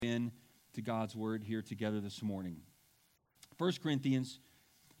to God's word here together this morning. 1 Corinthians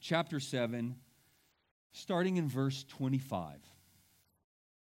chapter 7, starting in verse 25.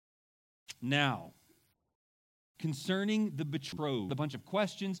 Now, concerning the betrothed, a bunch of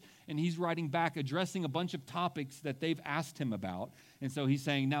questions, and he's writing back addressing a bunch of topics that they've asked him about. And so he's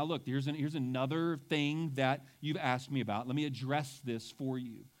saying, now look, here's another thing that you've asked me about. Let me address this for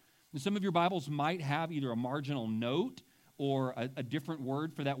you. And some of your Bibles might have either a marginal note or a different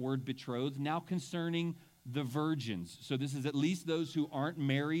word for that word betrothed. Now concerning the virgins. So this is at least those who aren't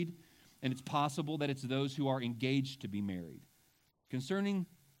married, and it's possible that it's those who are engaged to be married. Concerning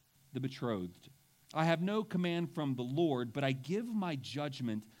the betrothed. I have no command from the Lord, but I give my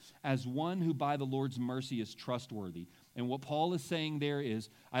judgment as one who by the Lord's mercy is trustworthy. And what Paul is saying there is,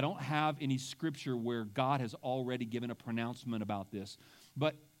 I don't have any scripture where God has already given a pronouncement about this,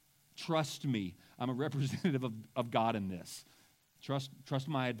 but trust me, I'm a representative of God in this. Trust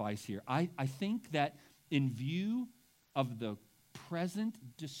my advice here. I think that in view of the present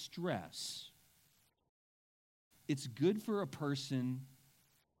distress, it's good for a person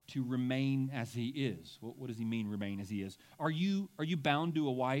to remain as he is. What does he mean, remain as he is? Are you bound to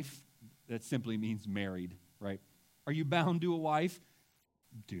a wife? That simply means married, right? Are you bound to a wife?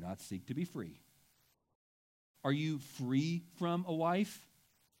 Do not seek to be free. Are you free from a wife?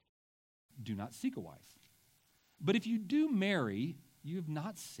 Do not seek a wife. But if you do marry, you have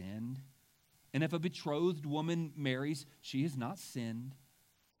not sinned. And if a betrothed woman marries, she has not sinned.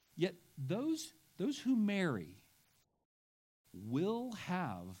 Yet those who marry will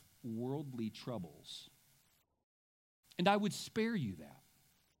have worldly troubles. And I would spare you that.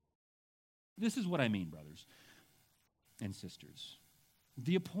 This is what I mean, brothers and sisters.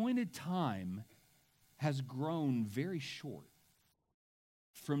 The appointed time has grown very short.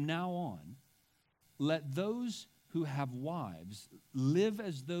 From now on, let those who have wives live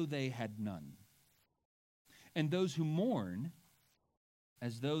as though they had none, and those who mourn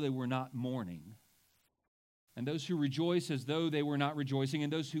as though they were not mourning, and those who rejoice as though they were not rejoicing,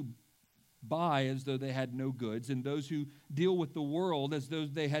 and those who buy as though they had no goods, and those who deal with the world as though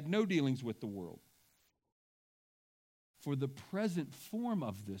they had no dealings with the world. For the present form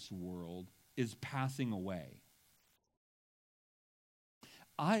of this world is passing away.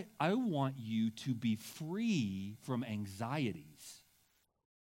 I want you to be free from anxieties.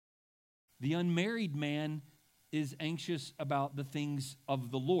 The unmarried man is anxious about the things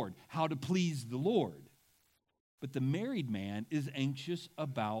of the Lord, how to please the Lord. But the married man is anxious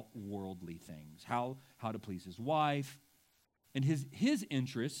about worldly things, how to please his wife, and his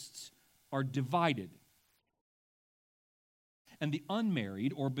interests are divided. And the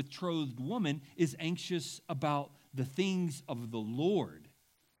unmarried or betrothed woman is anxious about the things of the Lord,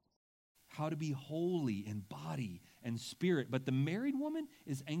 how to be holy in body and spirit. But the married woman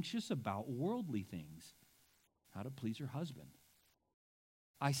is anxious about worldly things, how to please her husband.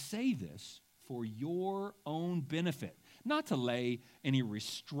 I say this for your own benefit, not to lay any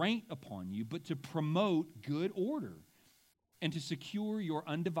restraint upon you, but to promote good order and to secure your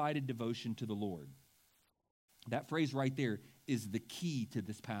undivided devotion to the Lord. That phrase right there is the key to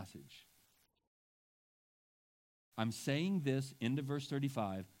this passage. I'm saying this into verse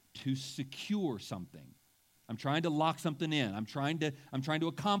 35 to secure something. I'm trying to lock something in. I'm trying to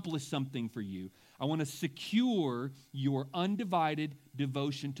accomplish something for you. I want to secure your undivided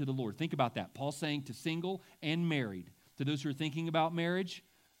devotion to the Lord. Think about that. Paul's saying to single and married. To those who are thinking about marriage,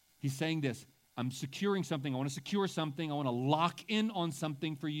 he's saying this. I'm securing something. I want to secure something. I want to lock in on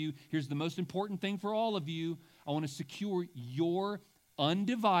something for you. Here's the most important thing for all of you. I want to secure your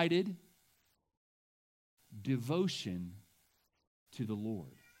undivided devotion to the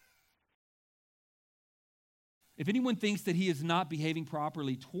Lord. If anyone thinks that he is not behaving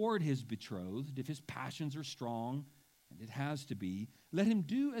properly toward his betrothed, if his passions are strong, and it has to be, let him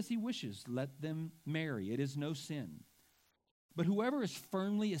do as he wishes. Let them marry. It is no sin. But whoever is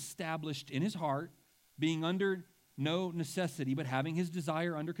firmly established in his heart, being under no necessity, but having his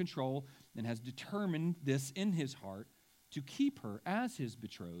desire under control, and has determined this in his heart, to keep her as his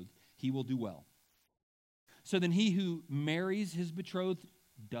betrothed, he will do well. So then he who marries his betrothed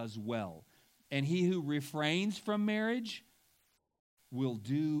does well. And he who refrains from marriage will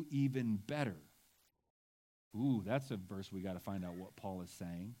do even better. Ooh, that's a verse we got to find out what Paul is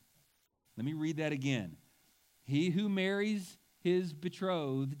saying. Let me read that again. He who marries his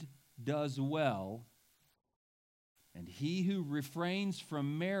betrothed does well, and he who refrains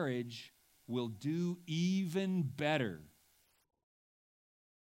from marriage will do even better.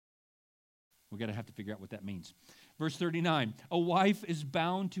 We're going to have to figure out what that means. Verse 39, a wife is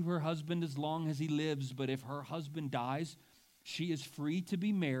bound to her husband as long as he lives, but if her husband dies, She is free to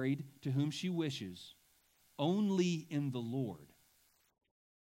be married to whom she wishes, only in the Lord.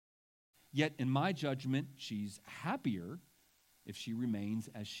 Yet, in my judgment, she's happier if she remains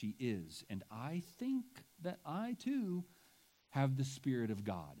as she is. And I think that I, too, have the Spirit of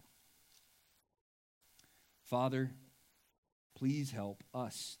God. Father, please help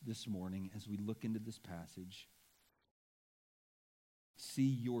us this morning as we look into this passage. See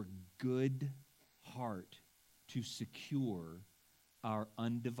your good heart to secure our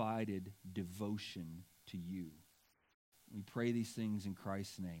undivided devotion to you. We pray these things in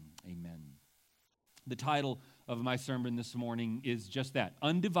Christ's name. Amen. The title of my sermon this morning is just that,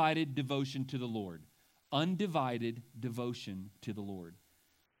 Undivided Devotion to the Lord. Undivided Devotion to the Lord.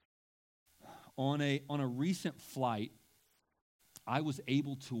 On a recent flight, I was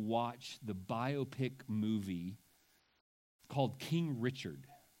able to watch the biopic movie called King Richard.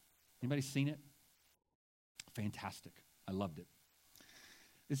 Anybody seen it? Fantastic. I loved it.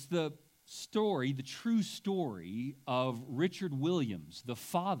 It's the story, the true story of Richard Williams, the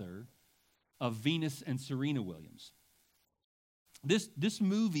father of Venus and Serena Williams. This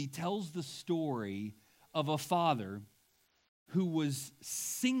movie tells the story of a father who was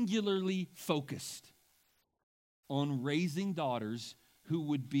singularly focused on raising daughters who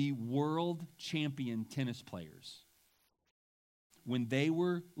would be world champion tennis players. When they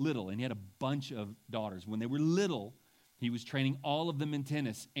were little, and he had a bunch of daughters, when they were little, he was training all of them in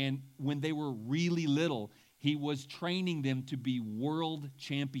tennis. And when they were really little, he was training them to be world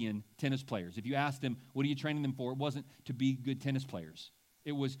champion tennis players. If you asked him, what are you training them for? It wasn't to be good tennis players.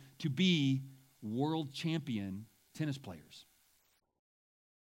 It was to be world champion tennis players.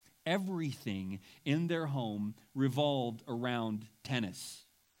 Everything in their home revolved around tennis.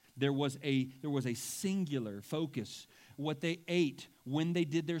 There was a singular focus. What they ate, when they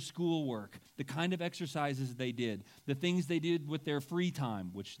did their schoolwork, the kind of exercises they did, the things they did with their free time,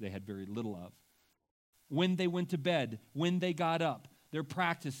 which they had very little of, when they went to bed, when they got up, their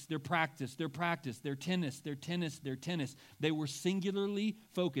practice, their tennis. They were singularly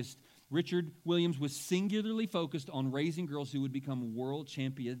focused. Richard Williams was singularly focused on raising girls who would become world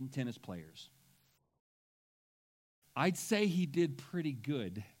champion tennis players. I'd say he did pretty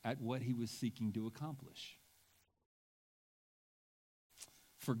good at what he was seeking to accomplish.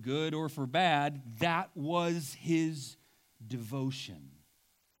 For good or for bad, that was his devotion.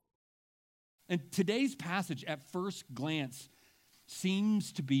 And today's passage, at first glance,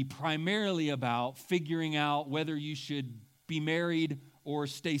 seems to be primarily about figuring out whether you should be married or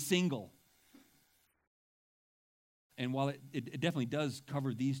stay single. And while it definitely does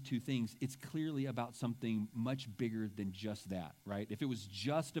cover these two things, it's clearly about something much bigger than just that, right? If it was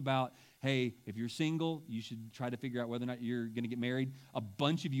just about, hey, if you're single, you should try to figure out whether or not you're going to get married, a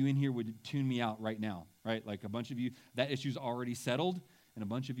bunch of you in here would tune me out right now, right? Like a bunch of you, that issue's already settled, and a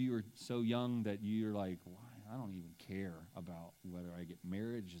bunch of you are so young that you're like, I don't even care about whether I get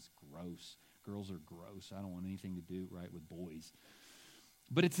married. It's just gross. Girls are gross. I don't want anything to do, right, with boys.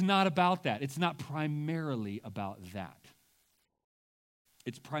 But it's not about that. It's not primarily about that.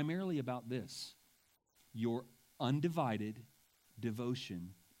 It's primarily about this: your undivided devotion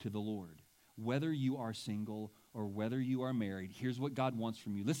to the Lord. Whether you are single or whether you are married, here's what God wants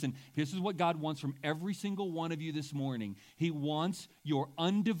from you. Listen, this is what God wants from every single one of you this morning. He wants your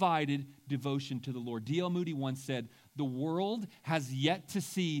undivided devotion to the Lord. D.L. Moody once said, "The world has yet to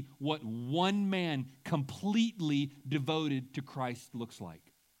see what one man completely devoted to Christ looks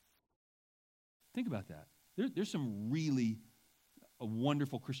like." Think about that. There's some really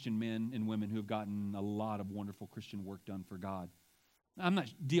wonderful Christian men and women who have gotten a lot of wonderful Christian work done for God.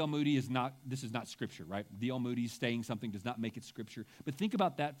 D.L. Moody this is not scripture, right? D.L. Moody's saying something does not make it scripture. But think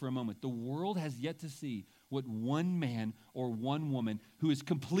about that for a moment. The world has yet to see what one man or one woman who is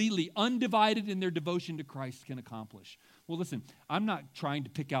completely undivided in their devotion to Christ can accomplish. Well, listen, I'm not trying to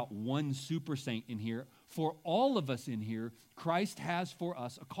pick out one super saint in here. For all of us in here, Christ has for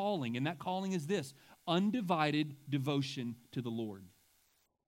us a calling, and that calling is this: undivided devotion to the Lord.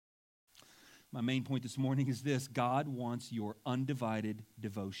 My main point this morning is this: God wants your undivided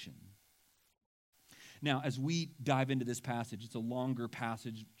devotion. Now, as we dive into this passage, it's a longer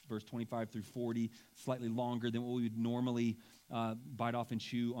passage, verse 25 through 40, slightly longer than what we would normally bite off and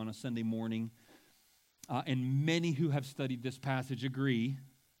chew on a Sunday morning. And many who have studied this passage agree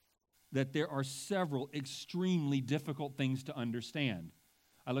that there are several extremely difficult things to understand.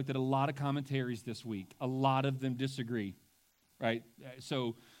 I looked at a lot of commentaries this week. A lot of them disagree, right?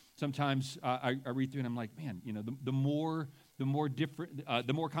 So sometimes I read through and I'm like, man, you know, the more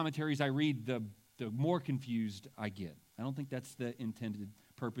commentaries I read, the more confused I get. I don't think that's the intended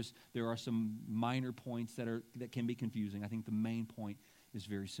purpose. There are some minor points that can be confusing. I think the main point is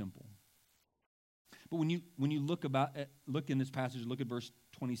very simple. But when you look in this passage, look at verse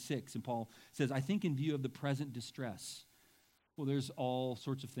 26, and Paul says, I think in view of the present distress. Well, there's all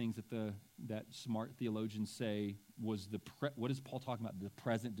sorts of things that smart theologians say was what is Paul talking about? The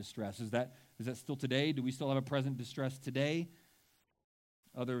present distress. Is that still today? Do we still have a present distress today?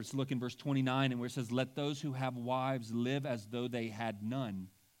 Others look in verse 29 and where it says, let those who have wives live as though they had none.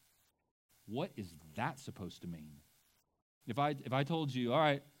 What is that supposed to mean? If I told you, all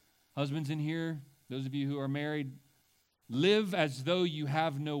right, husbands in here, those of you who are married, live as though you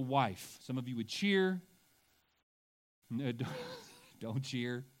have no wife. Some of you would cheer. No, don't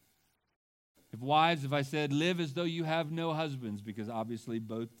cheer. If I said, live as though you have no husbands, because obviously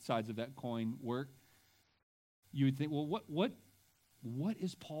both sides of that coin work, you would think, well, what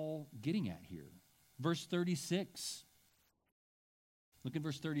is Paul getting at here? Verse 36. Look at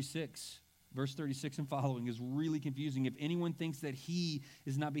verse 36. Verse 36 and following is really confusing. If anyone thinks that he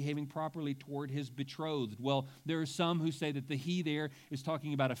is not behaving properly toward his betrothed, well, there are some who say that the he there is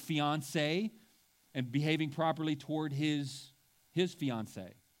talking about a fiancé and behaving properly toward his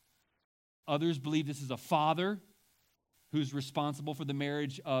fiancé. Others believe this is a father who's responsible for the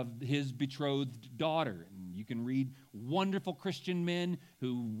marriage of his betrothed daughter. And you can read wonderful Christian men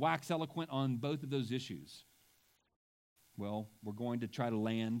who wax eloquent on both of those issues. Well, we're going to try to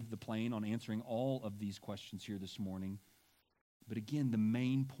land the plane on answering all of these questions here this morning. But again, the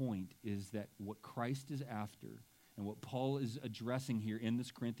main point is that what Christ is after and what Paul is addressing here in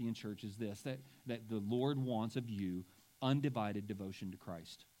this Corinthian church is this, that the Lord wants of you undivided devotion to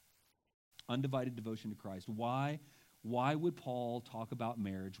Christ. Undivided devotion to Christ. Why would Paul talk about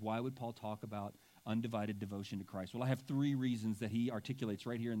marriage? Why would Paul talk about undivided devotion to Christ? Well, I have three reasons that he articulates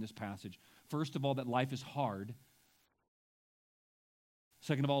right here in this passage. First of all, that life is hard.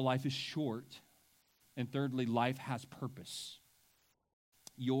 Second of all, life is short. And thirdly, life has purpose.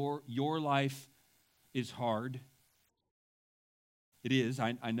 Your life is hard. It is.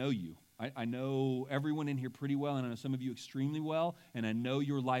 I know you. I know everyone in here pretty well, and I know some of you extremely well, and I know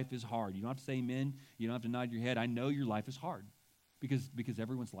your life is hard. You don't have to say amen. You don't have to nod your head. I know your life is hard because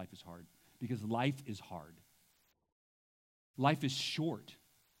everyone's life is hard, because life is hard. Life is short.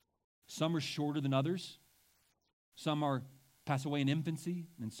 Some are shorter than others. Some pass away in infancy,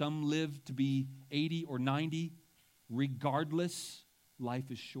 and some live to be 80 or 90. Regardless, life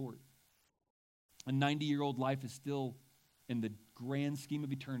is short. A 90-year-old life is still, in the grand scheme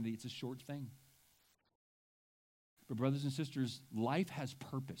of eternity, it's a short thing. But brothers and sisters, life has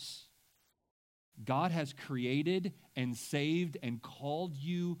purpose. God has created and saved and called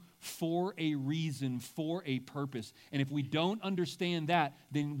you for a reason, for a purpose. And if we don't understand that,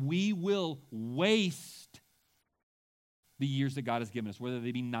 then we will waste the years that God has given us, whether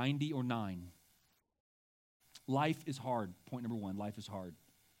they be 90 or 9. Life is hard. Point number one, life is hard.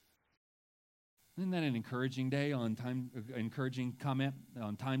 Isn't that an encouraging day encouraging comment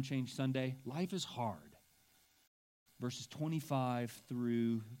on Time Change Sunday? Life is hard. Verses 25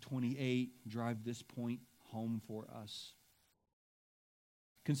 through 28 drive this point home for us.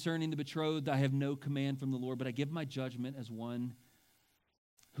 Concerning the betrothed, I have no command from the Lord, but I give my judgment as one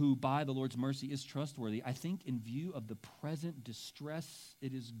who by the Lord's mercy is trustworthy. I think in view of the present distress,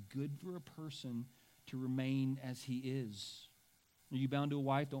 it is good for a person to remain as he is. Are you bound to a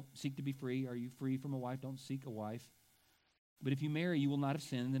wife? Don't seek to be free. Are you free from a wife? Don't seek a wife. But if you marry, you will not have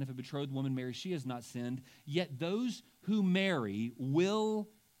sinned. And if a betrothed woman marries, she has not sinned. Yet those who marry will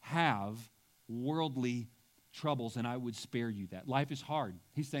have worldly troubles, and I would spare you that. Life is hard.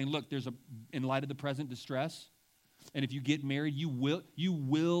 He's saying, look, in light of the present distress, and if you get married, you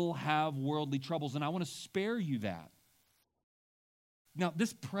will have worldly troubles, and I want to spare you that. Now,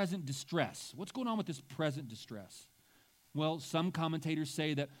 this present distress, what's going on with this present distress? Well, some commentators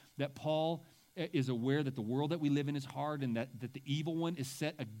say that Paul is aware that the world that we live in is hard and that the evil one is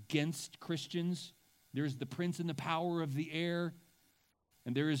set against Christians. There's the prince and the power of the air,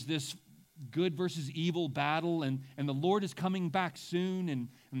 and there is this good versus evil battle, and the Lord is coming back soon, and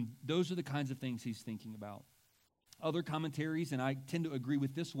those are the kinds of things he's thinking about. Other commentaries, and I tend to agree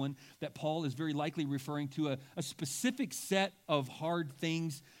with this one, that Paul is very likely referring to a specific set of hard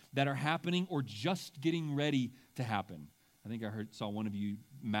things that are happening or just getting ready to happen. I think I saw one of you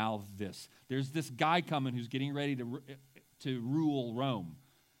mouth this. There's this guy coming who's getting ready to rule Rome,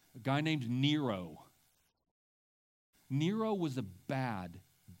 a guy named Nero. Nero was a bad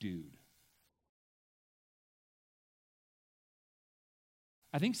dude.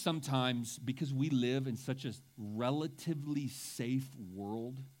 I think sometimes because we live in such a relatively safe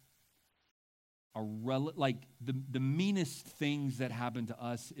world, like the meanest things that happen to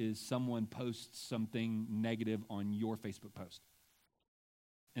us is someone posts something negative on your Facebook post.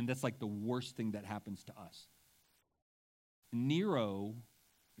 And that's like the worst thing that happens to us. Nero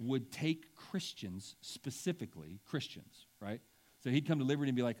would take Christians, specifically Christians, right? So he'd come to Liberty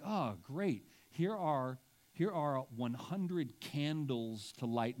and be like, oh, great. Here are 100 candles to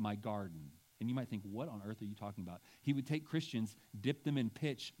light my garden. And you might think, what on earth are you talking about? He would take Christians, dip them in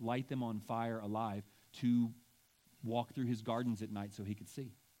pitch, light them on fire alive to walk through his gardens at night so he could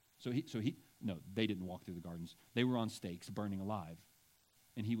see. No, they didn't walk through the gardens. They were on stakes burning alive.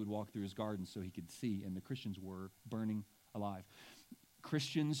 And he would walk through his garden so he could see, and the Christians were burning alive.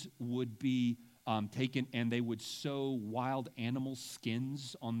 Christians would be taken, and they would sew wild animal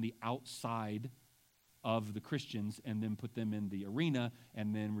skins on the outside of the Christians and then put them in the arena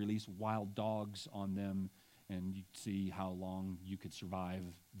and then release wild dogs on them, and you'd see how long you could survive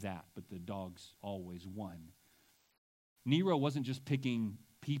that, but the dogs always won. Nero wasn't just picking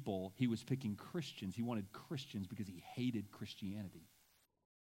people, he was picking Christians. He wanted Christians because he hated Christianity.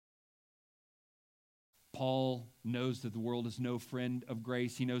 Paul knows that the world is no friend of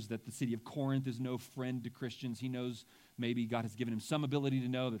grace. He knows that the city of Corinth is no friend to Christians. He knows maybe God has given him some ability to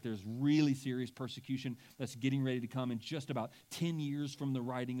know that there's really serious persecution that's getting ready to come. In just about 10 years from the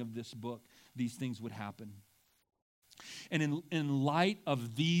writing of this book, these things would happen. And in light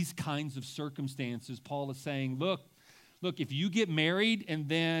of these kinds of circumstances, Paul is saying, look, if you get married and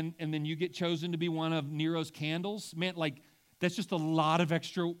then you get chosen to be one of Nero's candles, man, like, that's just a lot of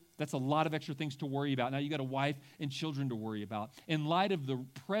extra things to worry about. Now you got a wife and children to worry about. In light of the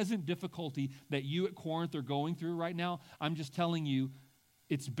present difficulty that you at Corinth are going through right now, I'm just telling you,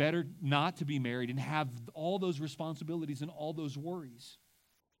 it's better not to be married and have all those responsibilities and all those worries.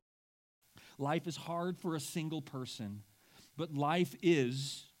 Life is hard for a single person, but life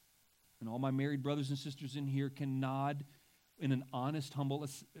is, and all my married brothers and sisters in here can nod in an honest, humble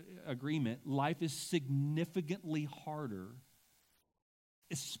agreement, life is significantly harder,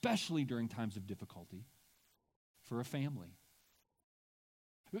 especially during times of difficulty, for a family.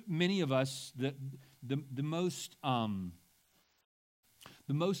 Many of us, the most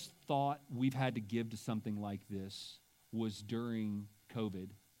thought we've had to give to something like this was during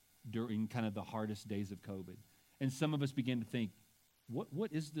COVID, during kind of the hardest days of COVID. And some of us began to think,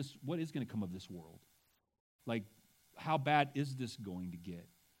 what is this? What is going to come of this world? Like, how bad is this going to get?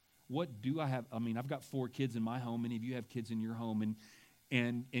 What do I have? I mean, I've got 4 kids in my home. Many of you have kids in your home,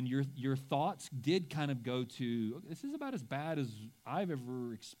 and your thoughts did kind of go to, this is about as bad as I've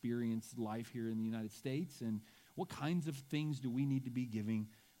ever experienced life here in the United States, and what kinds of things do we need to be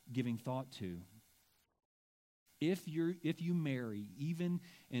giving thought to? If you marry, even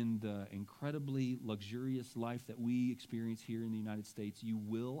in the incredibly luxurious life that we experience here in the United States, you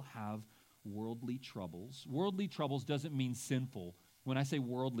will have worldly troubles. Worldly troubles doesn't mean sinful. When I say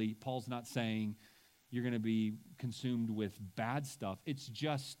worldly, Paul's not saying you're going to be consumed with bad stuff. It's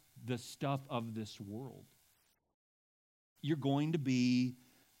just the stuff of this world. You're going to be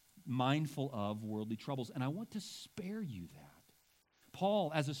mindful of worldly troubles, and I want to spare you that.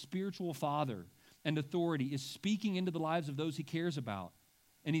 Paul, as a spiritual father and authority, is speaking into the lives of those he cares about,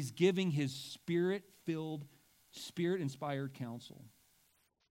 and he's giving his spirit-filled, spirit-inspired counsel.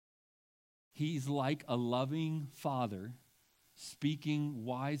 He's like a loving father speaking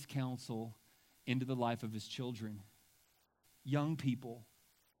wise counsel into the life of his children. Young people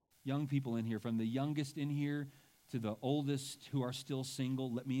in here, from the youngest in here to the oldest who are still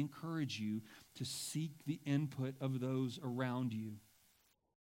single, let me encourage you to seek the input of those around you.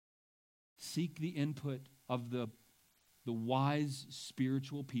 Seek the input of the wise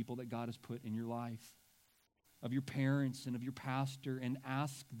spiritual people that God has put in your life, of your parents and of your pastor, and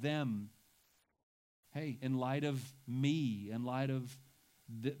ask them, hey, in light of me, in light of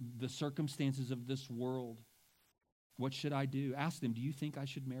the circumstances of this world, what should I do? Ask them, do you think I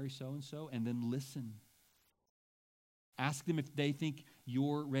should marry so-and-so? And then listen. Ask them if they think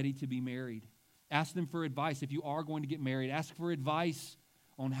you're ready to be married. Ask them for advice. If you are going to get married, ask for advice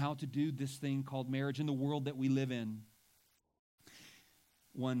on how to do this thing called marriage in the world that we live in.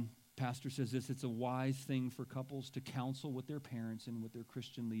 One pastor says this, it's a wise thing for couples to counsel with their parents and with their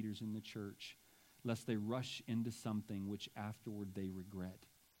Christian leaders in the church, lest they rush into something which afterward they regret.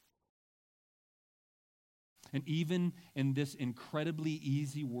 And even in this incredibly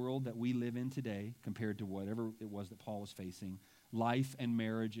easy world that we live in today, compared to whatever it was that Paul was facing, life and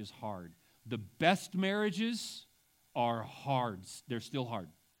marriage is hard. The best marriages are hard. They're still hard.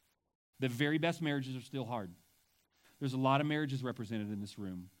 The very best marriages are still hard. There's a lot of marriages represented in this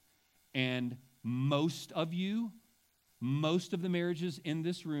room. And most of the marriages in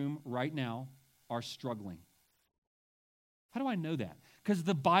this room right now are struggling. How do I know that? Because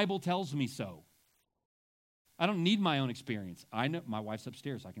the Bible tells me so. I don't need my own experience. I know my wife's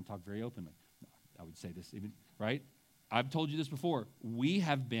upstairs. I can talk very openly. I would say this, even, right? I've told you this before. We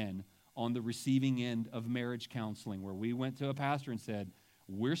have been on the receiving end of marriage counseling where we went to a pastor and said,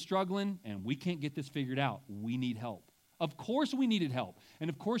 we're struggling and we can't get this figured out. We need help. Of course we needed help. And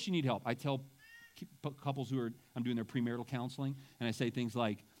of course you need help. I tell couples I'm doing their premarital counseling, and I say things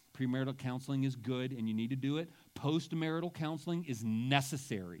like, premarital counseling is good and you need to do it. Postmarital counseling is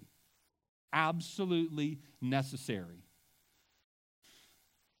necessary. Absolutely necessary.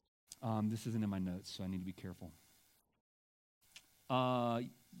 This isn't in my notes, so I need to be careful. Let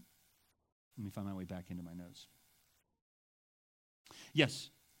me find my way back into my notes. Yes,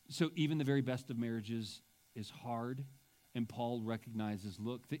 so even the very best of marriages is hard, and Paul recognizes,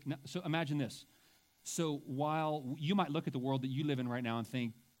 look, so imagine this. So while you might look at the world that you live in right now and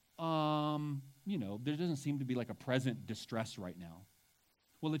think, there doesn't seem to be like a present distress right now.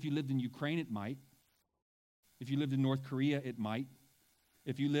 Well, if you lived in Ukraine, it might. If you lived in North Korea, it might.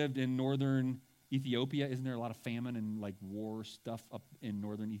 If you lived in northern Ethiopia, isn't there a lot of famine and like war stuff up in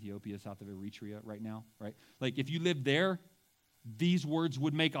northern Ethiopia, south of Eritrea right now, right? Like if you lived there, these words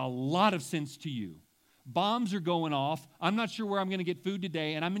would make a lot of sense to you. Bombs are going off. I'm not sure where I'm going to get food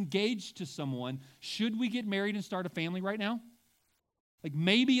today, and I'm engaged to someone. Should we get married and start a family right now? Like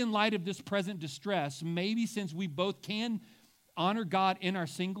maybe in light of this present distress, maybe since we both can honor God in our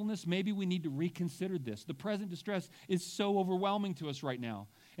singleness, going we need to reconsider this. The present distress is so overwhelming to us right now.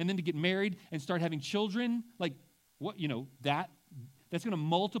 And then to get married and start having children, like what, that's going to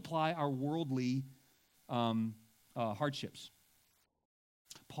multiply our worldly hardships.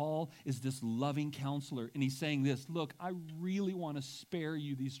 Paul is this loving counselor, and he's saying this, look, I really want to spare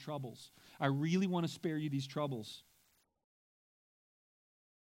you these troubles. I really want to spare you these troubles.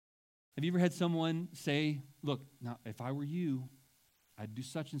 Have you ever had someone say, look, now, if I were you, I'd do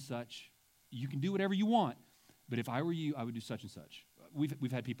such and such. You can do whatever you want, but if I were you, I would do such and such.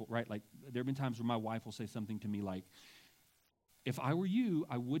 We've had people, right? Like there have been times where my wife will say something to me like, if I were you,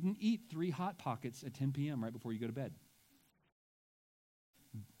 I wouldn't eat 3 Hot Pockets at 10 p.m. right before you go to bed.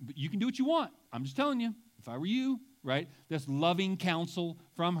 But you can do what you want. I'm just telling you, if I were you, right? That's loving counsel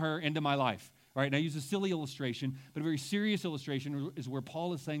from her into my life. Right, and I use a silly illustration, but a very serious illustration is where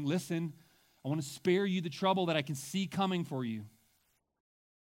Paul is saying, listen, I want to spare you the trouble that I can see coming for you.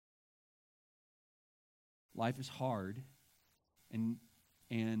 Life is hard,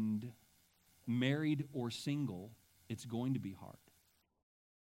 and married or single, it's going to be hard.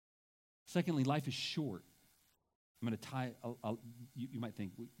 Secondly, life is short. I'm going to tie, you might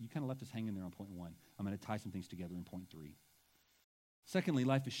think, you kind of left us hanging there on point 1. I'm going to tie some things together in point 3. Secondly,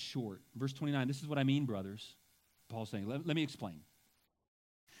 life is short. Verse 29, this is what I mean, brothers. Paul's saying, let me explain.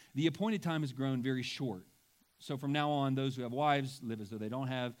 The appointed time has grown very short. So from now on, those who have wives live as though they don't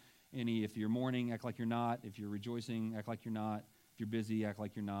have any. If you're mourning, act like you're not. If you're rejoicing, act like you're not. If you're busy, act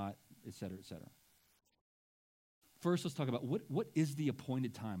like you're not, et cetera, et cetera. First, let's talk about what is the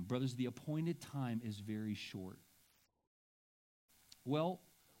appointed time. Brothers, the appointed time is very short. Well,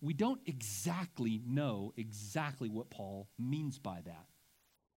 we don't exactly know what Paul means by that.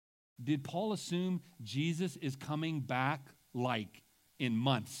 Did Paul assume Jesus is coming back like in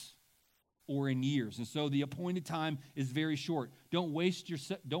months or in years? And so the appointed time is very short. Don't waste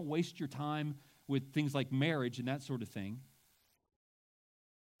your time with things like marriage and that sort of thing.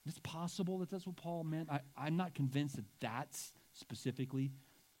 It's possible that that's what Paul meant. I'm not convinced that that's specifically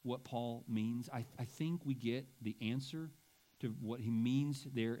what Paul means. I think we get the answer to what he means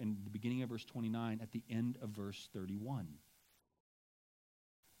there in the beginning of verse 29 at the end of verse 31.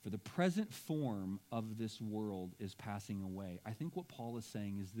 For the present form of this world is passing away. I think what Paul is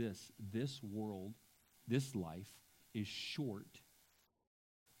saying is this world, this life is short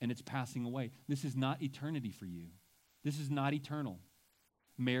and it's passing away. This is not eternity for you. This is not eternal.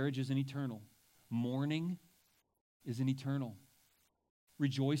 Marriage isn't eternal. Mourning isn't eternal.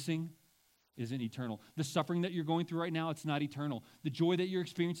 Rejoicing isn't eternal. The suffering that you're going through right now, it's not eternal. The joy that you're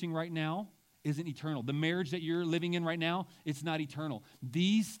experiencing right now isn't eternal. The marriage that you're living in right now, it's not eternal.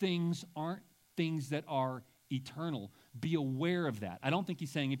 These things aren't things that are eternal. Be aware of that. I don't think he's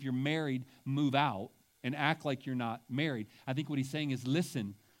saying if you're married, move out and act like you're not married. I think what he's saying is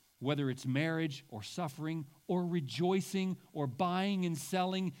listen, whether it's marriage or suffering or rejoicing or buying and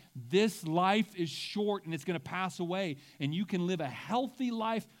selling, this life is short and it's going to pass away. And you can live a healthy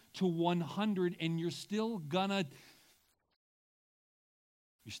life to 100 and you're still gonna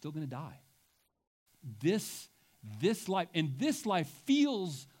die. This life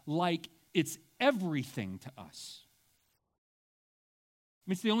feels like it's everything to us. I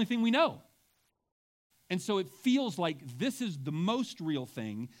mean, it's the only thing we know. And so it feels like this is the most real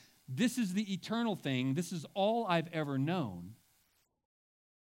thing. This is the eternal thing. This is all I've ever known.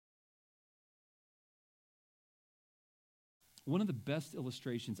 One of the best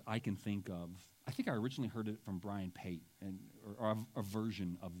illustrations I can think of, I think I originally heard it from Brian Pate, or a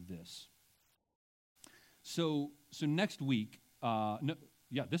version of this. So next week,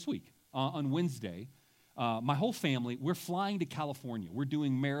 this week, on Wednesday, my whole family, we're flying to California. We're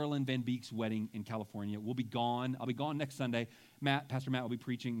doing Marilyn Van Beek's wedding in California. We'll be gone. I'll be gone next Sunday. Pastor Matt will be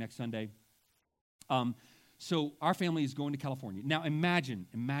preaching next Sunday. So our family is going to California. Now imagine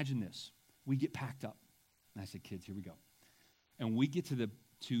this. We get packed up. And I said, kids, here we go. And we get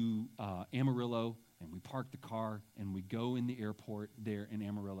to Amarillo, and we park the car, and we go in the airport there in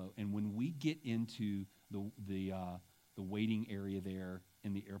Amarillo. And when we get into the waiting area there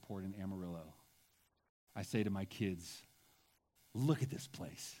in the airport in Amarillo, I say to my kids, look at this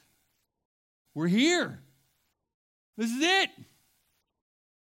place. We're here. This is it.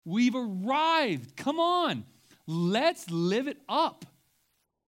 We've arrived. Come on. Let's live it up.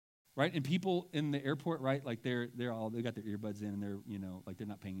 Right? And people in the airport, right? Like they got their earbuds in and they're, like they're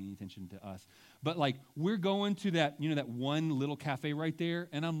not paying any attention to us. But like we're going to that, that one little cafe right there.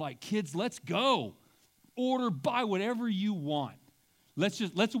 And I'm like, kids, let's go. Buy whatever you want. Let's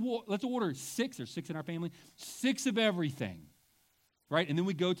order 6. There's 6 in our family. 6 of everything. Right? And then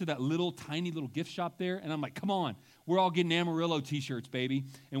we go to that tiny little gift shop there. And I'm like, come on. We're all getting Amarillo t-shirts, baby.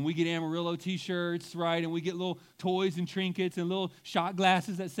 And we get Amarillo t-shirts, right? And we get little toys and trinkets and little shot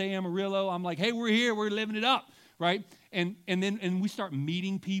glasses that say Amarillo. I'm like, hey, we're here. We're living it up, right? And then we start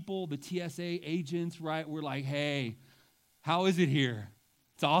meeting people, the TSA agents, right? We're like, hey, how is it here?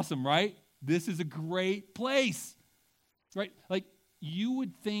 It's awesome, right? This is a great place, right? Like, you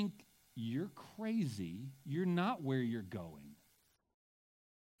would think you're crazy. You're not where you're going.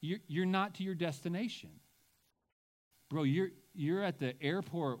 You're not to your destination. Bro, you're at the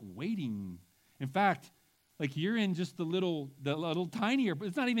airport waiting. In fact, like you're in just the little tiny airport.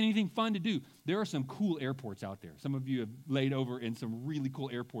 It's not even anything fun to do. There are some cool airports out there. Some of you have laid over in some really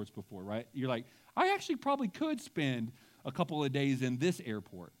cool airports before, right? You're like, I actually probably could spend a couple of days in this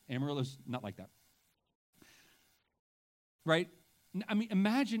airport. Amarillo's not like that. Right? I mean,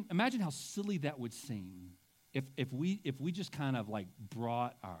 imagine how silly that would seem if we just kind of like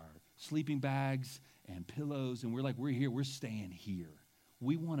brought our sleeping bags and pillows and we're like, we're here, we're staying here.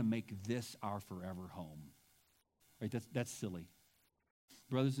 We want to make this our forever home. Right? That's silly.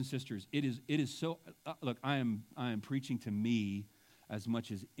 Brothers and sisters, it is so look, I am preaching to me as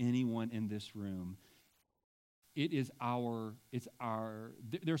much as anyone in this room. There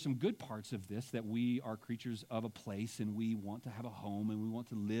are some good parts of this, that we are creatures of a place and we want to have a home and we want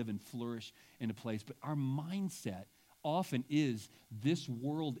to live and flourish in a place. But our mindset often is, this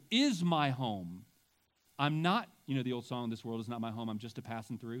world is my home. I'm not, the old song, this world is not my home, I'm just a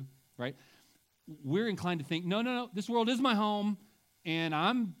passing through, right? We're inclined to think, no, this world is my home, and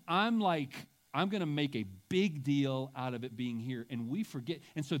I'm going to make a big deal out of it being here. And we forget.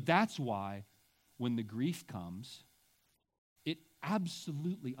 And so that's why when the grief comes, it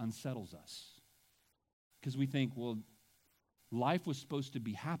absolutely unsettles us. Because we think, well, life was supposed to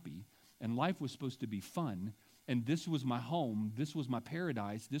be happy, and life was supposed to be fun, and this was my home, this was my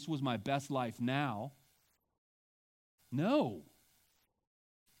paradise, this was my best life now. No,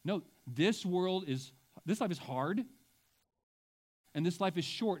 this life is hard, and this life is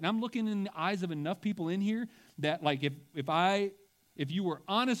short. And I'm looking in the eyes of enough people in here that, like, if you were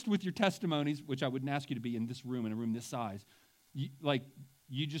honest with your testimonies, which I wouldn't ask you to be in this room, in a room this size,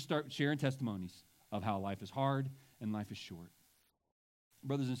 you just start sharing testimonies of how life is hard and life is short.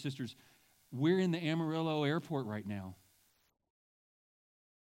 Brothers and sisters, we're in the Amarillo airport right now.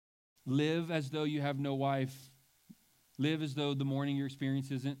 Live as though you have no wife. Live as though the mourning your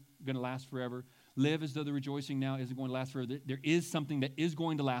experience isn't going to last forever. Live as though the rejoicing now isn't going to last forever. There is something that is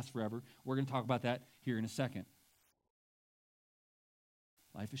going to last forever. We're going to talk about that here in a second.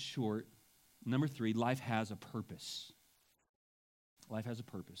 Life is short. Number 3, life has a purpose. Life has a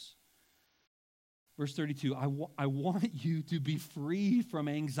purpose. Verse 32, I want you to be free from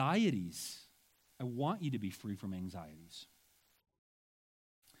anxieties. I want you to be free from anxieties.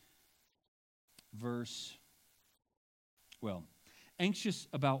 Anxious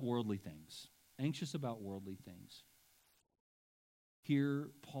about worldly things. Anxious about worldly things.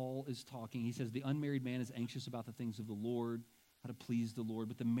 Here, Paul is talking. He says, the unmarried man is anxious about the things of the Lord. how to please the Lord,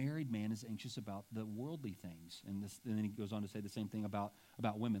 but the married man is anxious about the worldly things. And then he goes on to say the same thing about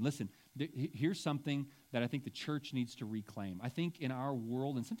women. Listen, here's something that I think the church needs to reclaim. I think in our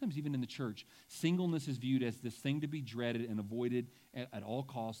world, and sometimes even in the church, singleness is viewed as this thing to be dreaded and avoided at all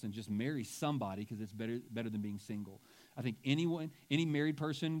costs, and just marry somebody because it's better than being single. I think any married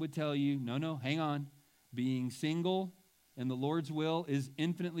person would tell you, no, hang on. Being single in the Lord's will is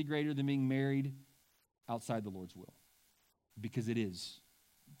infinitely greater than being married outside the Lord's will. Because it is.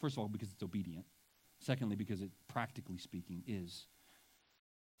 First of all, because it's obedient. Secondly, because it, practically speaking, is.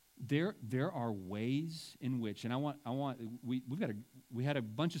 There are ways in which, and we had a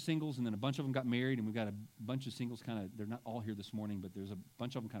bunch of singles, and then a bunch of them got married, and we've got a bunch of singles they're not all here this morning, but there's a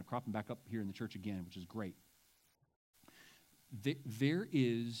bunch of them kind of cropping back up here in the church again, which is great. There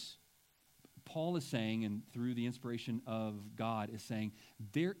is, Paul is saying, and through the inspiration of God is saying,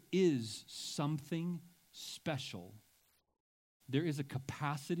 there is something special. There is a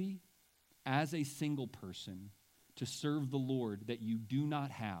capacity as a single person to serve the Lord that you do not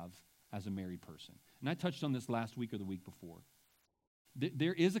have as a married person. And I touched on this last week or the week before.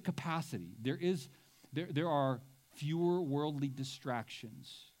 There is a capacity. There are fewer worldly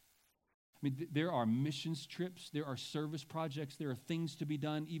distractions. I mean, there are missions trips, there are service projects, there are things to be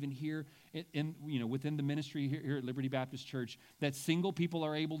done even here within the ministry here at Liberty Baptist Church that single people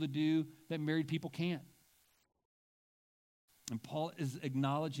are able to do that married people can't. And Paul is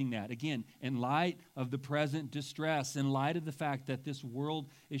acknowledging that, again, in light of the present distress, in light of the fact that this world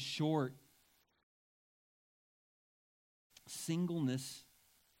is short. Singleness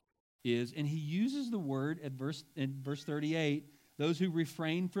is, and he uses the word in verse 38, those who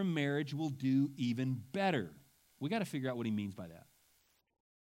refrain from marriage will do even better. We got to figure out what he means by that.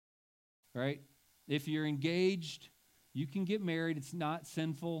 Right? If you're engaged, you can get married. It's not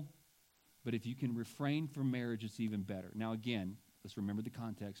sinful. But if you can refrain from marriage, it's even better. Now, again, let's remember the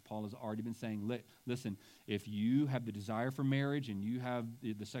context. Paul has already been saying, listen, if you have the desire for marriage and you have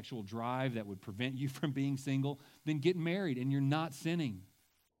the sexual drive that would prevent you from being single, then get married and you're not sinning.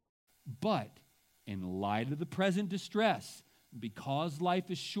 But in light of the present distress, because life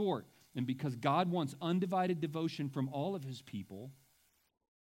is short and because God wants undivided devotion from all of his people,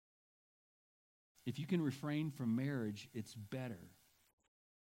 if you can refrain from marriage, it's better.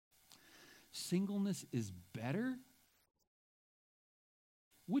 Singleness is better?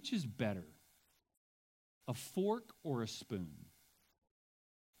 Which is better? A fork or a spoon?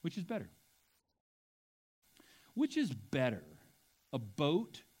 Which is better? Which is better? A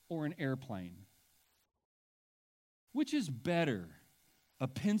boat or an airplane? Which is better? A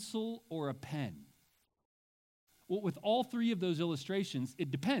pencil or a pen? Well, with all three of those illustrations,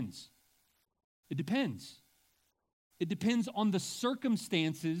 it depends. It depends. It depends on the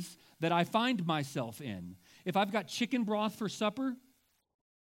circumstances that I find myself in. If I've got chicken broth for supper,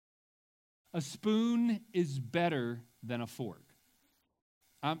 a spoon is better than a fork.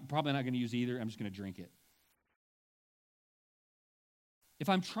 I'm probably not going to use either. I'm just going to drink it. If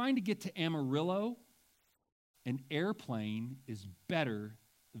I'm trying to get to Amarillo, an airplane is better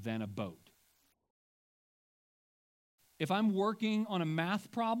than a boat. If I'm working on a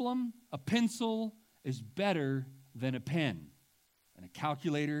math problem, a pencil is better than a pen. And a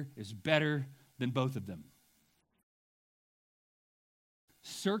calculator is better than both of them.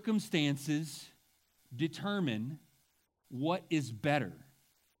 Circumstances determine what is better.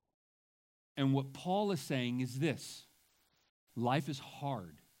 And what Paul is saying is this: life is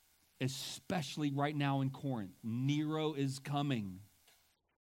hard, especially right now in Corinth. Nero is coming.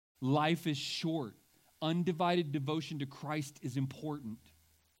 Life is short. Undivided devotion to Christ is important.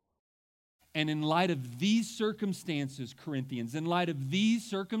 And in light of these circumstances, Corinthians, in light of these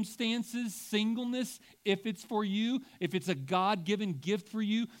circumstances, singleness, if it's for you, if it's a God-given gift for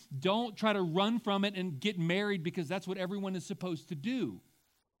you, don't try to run from it and get married because that's what everyone is supposed to do.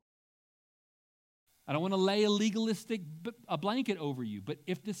 I don't want to lay a blanket over you, but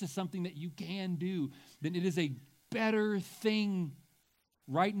if this is something that you can do, then it is a better thing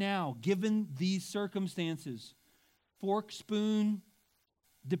right now, given these circumstances. Fork, spoon,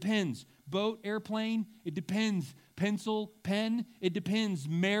 depends. Boat, airplane, it depends. Pencil, pen, it depends.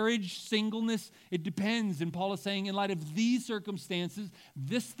 Marriage, singleness, it depends. And Paul is saying, in light of these circumstances,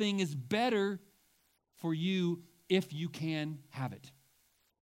 this thing is better for you if you can have it.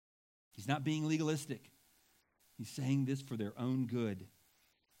 He's not being legalistic. He's saying this for their own good.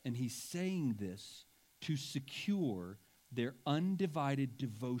 And he's saying this to secure their undivided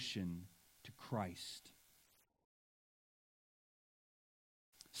devotion to Christ.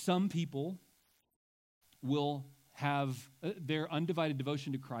 Some people will have their undivided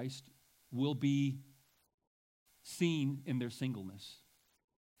devotion to Christ will be seen in their singleness,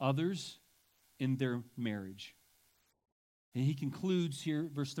 others in their marriage. And he concludes here,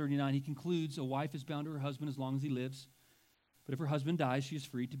 verse 39, he concludes, a wife is bound to her husband as long as he lives. But if her husband dies, she is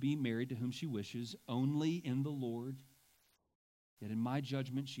free to be married to whom she wishes, only in the Lord. Yet in my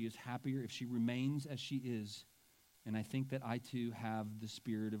judgment, she is happier if she remains as she is. And I think that I too have the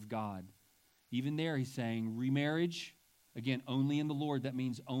Spirit of God. Even there, he's saying remarriage, again, only in the Lord. That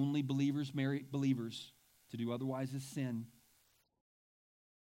means only believers marry believers. To do otherwise is sin.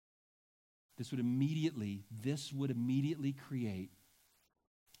 This would immediately create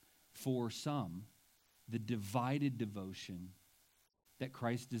for some the divided devotion that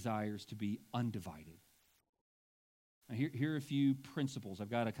Christ desires to be undivided. Now here are a few principles. I've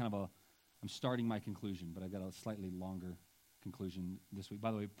got I'm starting my conclusion, but I've got a slightly longer conclusion this week.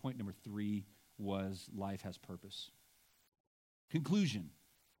 By the way, point number 3 was life has purpose. Conclusion.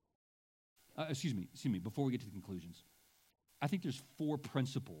 Excuse me, before we get to the conclusions. I think there's 4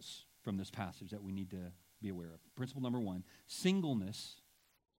 principles from this passage that we need to be aware of. Principle number 1, singleness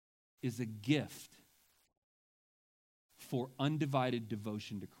is a gift for undivided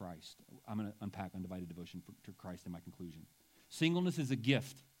devotion to Christ. I'm going to unpack undivided devotion to Christ in my conclusion. Singleness is a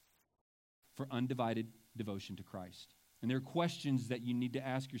gift for undivided devotion to Christ. And there are questions that you need to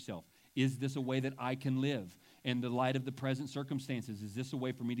ask yourself. Is this a way that I can live? In the light of the present circumstances, is this a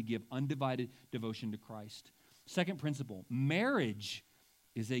way for me to give undivided devotion to Christ? Second principle, marriage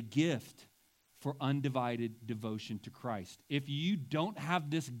is a gift for undivided devotion to Christ. If you don't have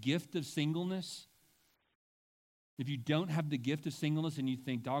this gift of singleness, if you don't have the gift of singleness and you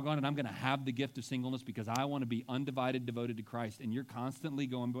think, doggone it, I'm going to have the gift of singleness because I want to be undivided, devoted to Christ, and you're constantly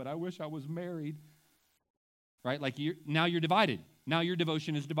going, but I wish I was married, right? Like now you're divided. Now your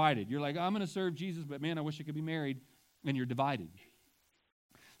devotion is divided. You're like, I'm going to serve Jesus, but man, I wish I could be married, and you're divided.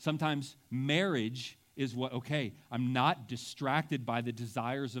 Sometimes marriage is I'm not distracted by the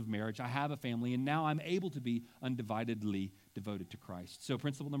desires of marriage. I have a family, and now I'm able to be undividedly devoted to Christ. So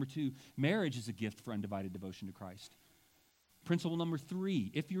principle number 2, marriage is a gift for undivided devotion to Christ. Principle number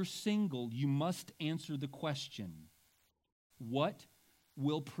 3, if you're single, you must answer the question, what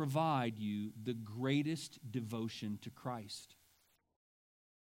will provide you the greatest devotion to Christ?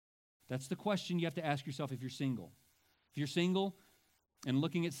 That's the question you have to ask yourself if you're single. If you're single and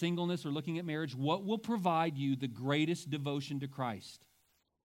looking at singleness or looking at marriage, what will provide you the greatest devotion to Christ?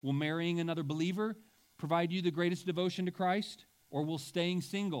 Will marrying another believer provide you the greatest devotion to Christ? Or will staying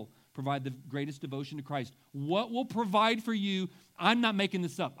single provide the greatest devotion to Christ? What will provide for you? I'm not making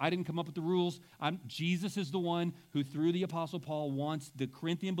this up. I didn't come up with the rules. Jesus is the one who, through the Apostle Paul, wants the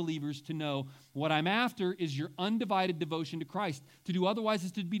Corinthian believers to know what I'm after is your undivided devotion to Christ. To do otherwise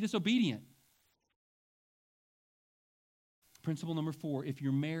is to be disobedient. Principle number 4, if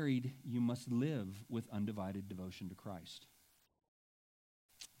you're married, you must live with undivided devotion to Christ.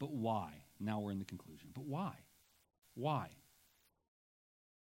 But why? Now we're in the conclusion. But why? Why?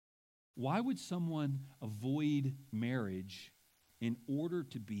 Why would someone avoid marriage in order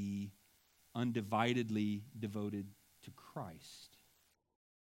to be undividedly devoted to Christ?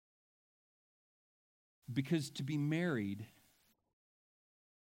 Because to be married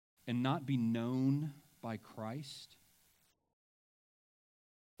and not be known by Christ,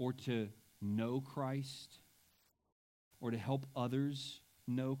 or to know Christ, or to help others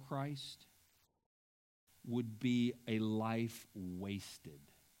know Christ, would be a life wasted.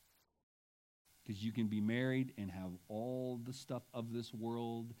 Because you can be married and have all the stuff of this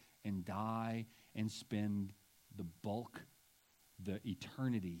world and die and spend the bulk, the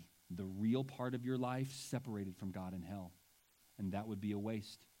eternity, the real part of your life separated from God in hell. And that would be a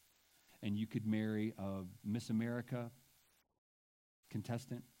waste. And you could marry a Miss America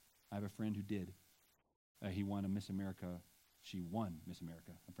contestant. I have a friend who did. He won a Miss America. She won Miss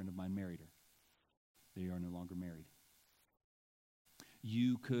America. A friend of mine married her. They are no longer married.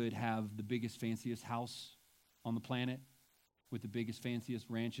 You could have the biggest, fanciest house on the planet with the biggest, fanciest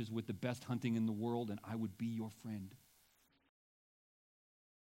ranches with the best hunting in the world, and I would be your friend.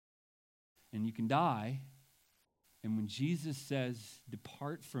 And you can die, and when Jesus says,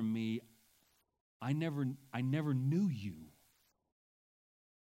 "Depart from me, I never knew you,"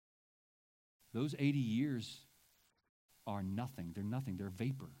 those 80 years are nothing. They're nothing. They're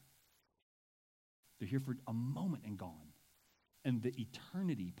vapor. They're here for a moment and gone. And the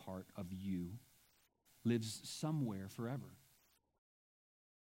eternity part of you lives somewhere forever.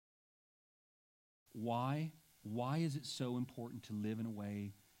 Why? Why is it so important to live in a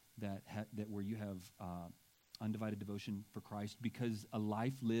way that where you have undivided devotion for Christ? Because a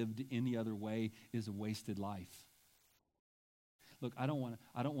life lived any other way is a wasted life. Look, I don't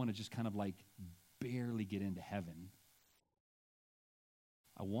want to just kind of like barely get into heaven.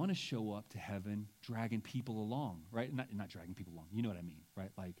 I want to show up to heaven dragging people along, right? Not dragging people along. You know what I mean, right?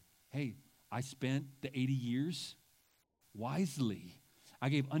 Like, hey, I spent the 80 years wisely. I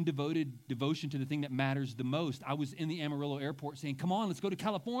gave undevoted devotion to the thing that matters the most. I was in the Amarillo airport saying, come on, let's go to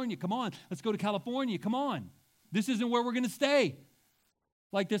California. Come on, let's go to California. Come on. This isn't where we're going to stay.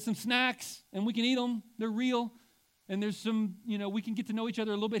 Like, there's some snacks, and we can eat them. They're real. And there's some, we can get to know each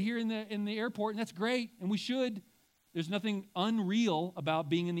other a little bit here in the airport, and that's great, and we should. There's nothing unreal about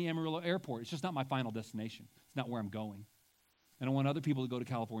being in the Amarillo airport. It's just not my final destination. It's not where I'm going. And I want other people to go to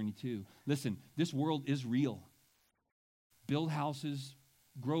California too. Listen, this world is real. Build houses,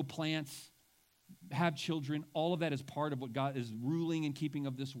 grow plants, have children. All of that is part of what God is ruling and keeping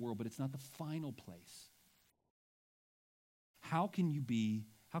of this world, but it's not the final place. How can you be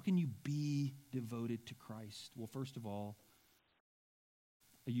devoted to Christ? Well, first of all,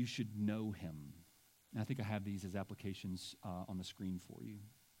 you should know him. And I think I have these as applications on the screen for you.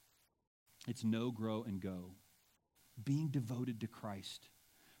 It's know, grow, and go. Being devoted to Christ.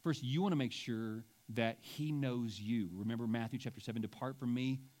 First, you want to make sure that he knows you. Remember Matthew chapter 7, depart from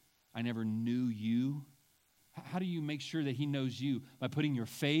me, I never knew you. How do you make sure that he knows you? By putting your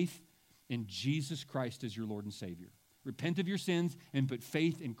faith in Jesus Christ as your Lord and Savior. Repent of your sins and put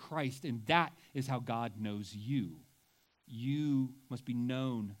faith in Christ, and that is how God knows you. You must be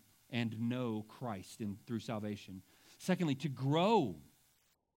known and know Christ through salvation. Secondly, to grow.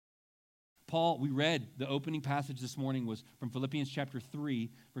 Paul, we read the opening passage this morning was from Philippians chapter 3,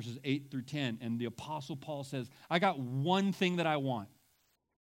 verses 8 through 10, and the Apostle Paul says, I got one thing that I want.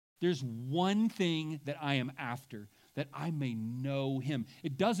 There's one thing that I am after, that I may know him.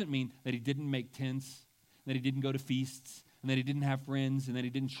 It doesn't mean that he didn't make tents, that he didn't go to feasts, and that he didn't have friends, and that he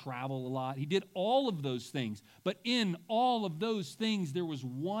didn't travel a lot. He did all of those things. But in all of those things, there was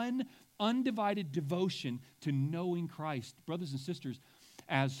one undivided devotion to knowing Christ. Brothers and sisters,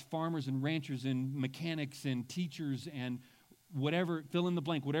 as farmers and ranchers and mechanics and teachers and whatever, fill in the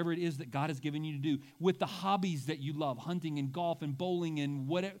blank, whatever it is that God has given you to do, with the hobbies that you love, hunting and golf and bowling and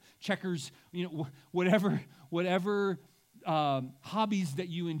whatever, checkers, whatever hobbies that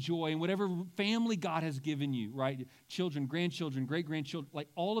you enjoy and whatever family God has given you, right? Children, grandchildren, great-grandchildren, like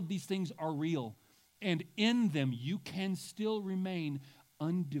all of these things are real. And in them, you can still remain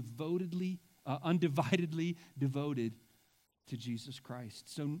undividedly devoted to Jesus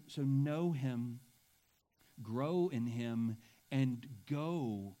Christ. So know him, grow in him, and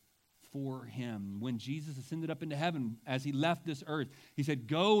go for him. When Jesus ascended up into heaven, as he left this earth, he said,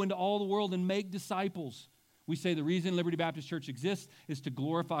 go into all the world and make disciples. We say the reason Liberty Baptist Church exists is to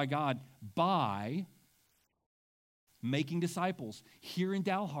glorify God by making disciples here in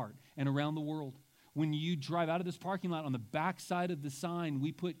Dalhart and around the world. When you drive out of this parking lot, on the back side of the sign,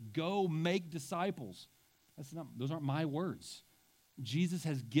 we put, go make disciples. Those aren't my words. Jesus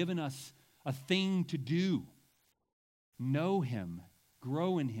has given us a thing to do. Know him,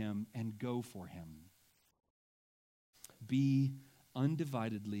 grow in him, and go for him. Be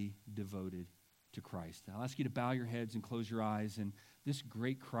undividedly devoted to Christ. I'll ask you to bow your heads and close your eyes. And this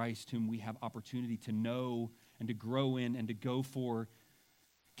great Christ whom we have opportunity to know and to grow in and to go for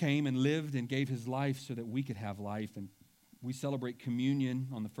came and lived and gave his life so that we could have life. And we celebrate communion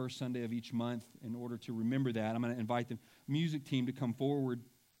on the first Sunday of each month. In order to remember that, I'm going to invite the music team to come forward.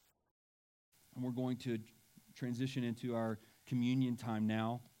 And we're going to transition into our communion time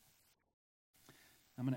now.